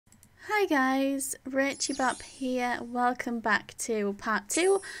Hi guys, Rachybop here. Welcome back to part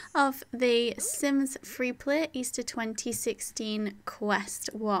 2 of the Sims Freeplay Easter 2016 quest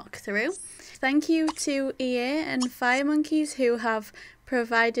walkthrough. Thank you to EA and Firemonkeys who have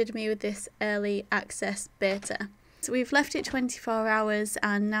provided me with this early access beta. So we've left it 24 hours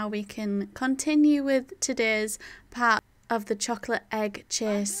and now we can continue with today's part of the chocolate egg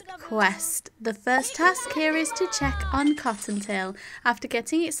chase quest. The first task here is to check on Cottontail. After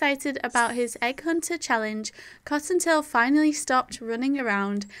getting excited about his egg hunter challenge, Cottontail finally stopped running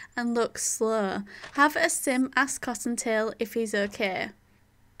around and looked slow. Have a sim ask Cottontail if he's okay.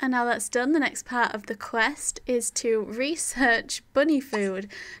 And now that's done, the next part of the quest is to research bunny food.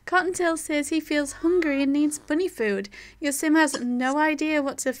 Cottontail says he feels hungry and needs bunny food. Your sim has no idea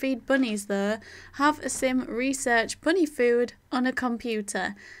what to feed bunnies though. Have a sim research bunny food on a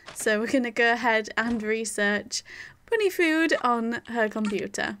computer. So we're going to go ahead and research bunny food on her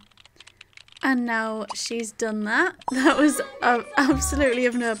computer. And now she's done that. That was absolutely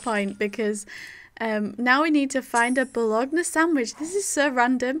of no point because now we need to find a Bologna sandwich. This is so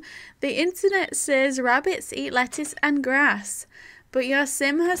random. The internet says rabbits eat lettuce and grass. But your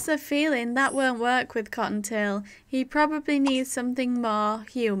sim has a feeling that won't work with Cottontail. He probably needs something more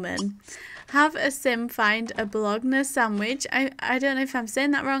human. Have a sim find a Bologna sandwich. I don't know if I'm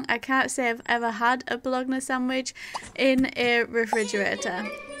saying that wrong. I can't say I've ever had a Bologna sandwich in a refrigerator.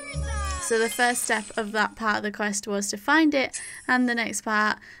 So the first step of that part of the quest was to find it, and the next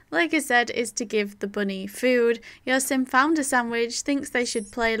part, like I said, is to give the bunny food. Your sim found a sandwich, thinks they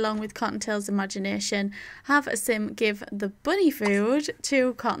should play along with Cottontail's imagination. Have a sim give the bunny food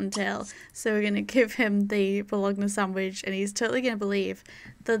to Cottontail. So we're going to give him the Bologna sandwich and he's totally going to believe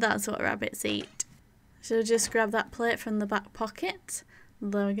that that's what rabbits eat. So just grab that plate from the back pocket.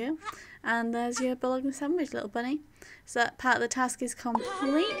 There we go. And there's your Bologna sandwich, little bunny. So that part of the task is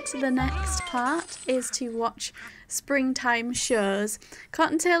complete. The next part is to watch springtime shows.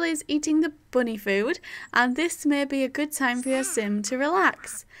 Cottontail is eating the bunny food, and this may be a good time for your sim to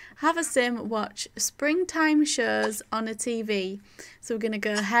relax. Have a sim watch springtime shows on a TV. So we're going to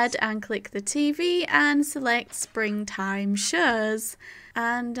go ahead and click the TV and select springtime shows.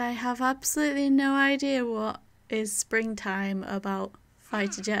 And I have absolutely no idea what is springtime about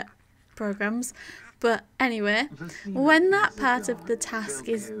fighter jet programs. But anyway, when that part of the task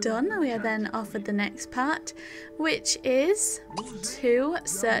is done, we are then offered the next part, which is to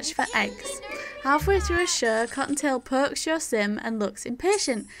search for eggs. Halfway through a show, Cottontail pokes your sim and looks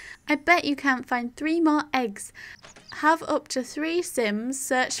impatient. I bet you can't find 3 more eggs. Have up to 3 sims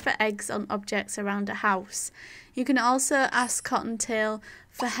search for eggs on objects around a house. You can also ask Cottontail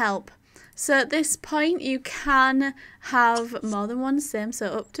for help. So at this point you can have more than 1 sim, so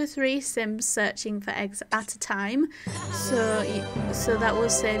up to 3 sims searching for eggs at a time. So that will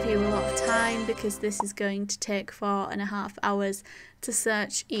save you a lot of time because this is going to take 4.5 hours to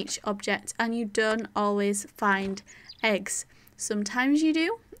search each object, and you don't always find eggs. Sometimes you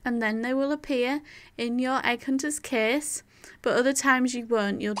do, and then they will appear in your egg hunter's case, but other times you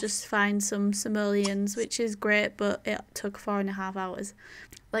won't. You'll just find some simoleons, which is great, but it took 4.5 hours.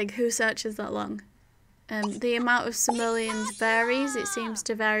 Like, who searches that long? The amount of simoleons varies. It seems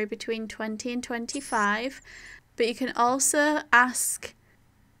to vary between 20 and 25. But you can also ask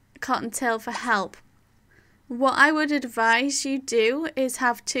Cottontail for help. What I would advise you do is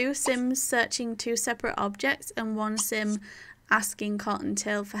have 2 sims searching 2 separate objects and 1 sim asking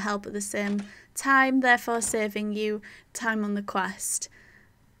Cottontail for help at the same time, therefore saving you time on the quest.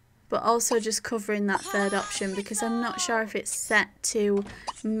 But also just covering that third option because I'm not sure if it's set to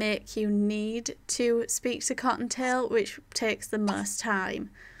make you need to speak to Cottontail, which takes the most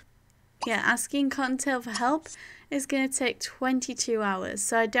time. Yeah, asking Cottontail for help is going to take 22 hours.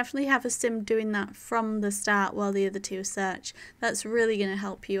 So I definitely have a sim doing that from the start while the other 2 search. That's really going to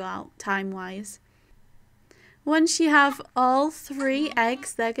help you out time-wise. Once you have all 3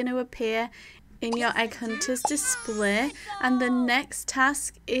 eggs, they're going to appear in your egg hunter's display, and the next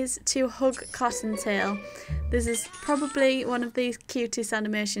task is to hug Cottontail. This is probably one of the cutest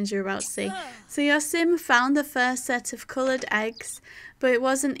animations you're about to see. So your sim found the first set of coloured eggs, but it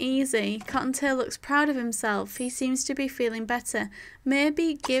wasn't easy. Cottontail looks proud of himself. He seems to be feeling better.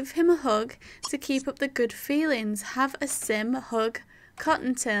 Maybe give him a hug to keep up the good feelings. Have a sim hug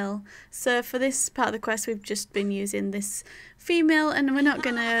Cottontail. So for this part of the quest we've just been using this female, and we're not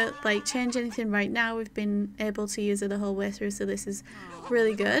gonna like change anything right now. We've been able to use her the whole way through, so this is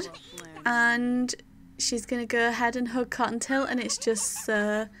really good. And she's gonna go ahead and hug Cottontail, and it's just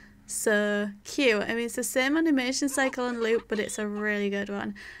so cute. I mean, it's the same animation cycle and loop, but it's a really good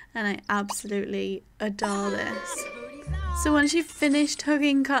one, and I absolutely adore this. So once you've finished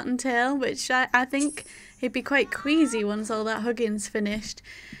hugging Cottontail, which I think he'd be quite queasy once all that hugging's finished,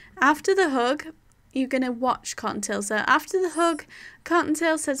 after the hug, you're going to watch Cottontail. So after the hug,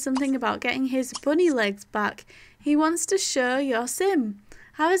 Cottontail said something about getting his bunny legs back. He wants to show your sim.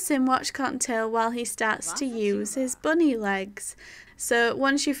 Have a sim watch Cottontail while he starts to use his bunny legs. So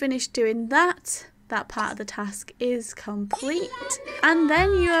once you finish doing that, that part of the task is complete. And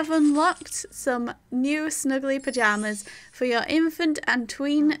then you have unlocked some new snuggly pajamas for your infant and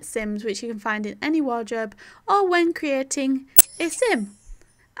tween sims, which you can find in any wardrobe or when creating a sim.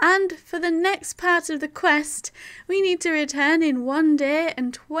 And for the next part of the quest, we need to return in 1 day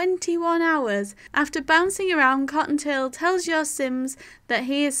and 21 hours. After bouncing around, Cottontail tells your sims that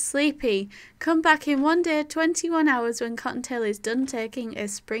he is sleepy. Come back in 1 day, 21 hours when Cottontail is done taking a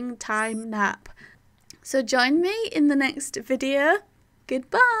springtime nap. So join me in the next video.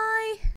 Goodbye!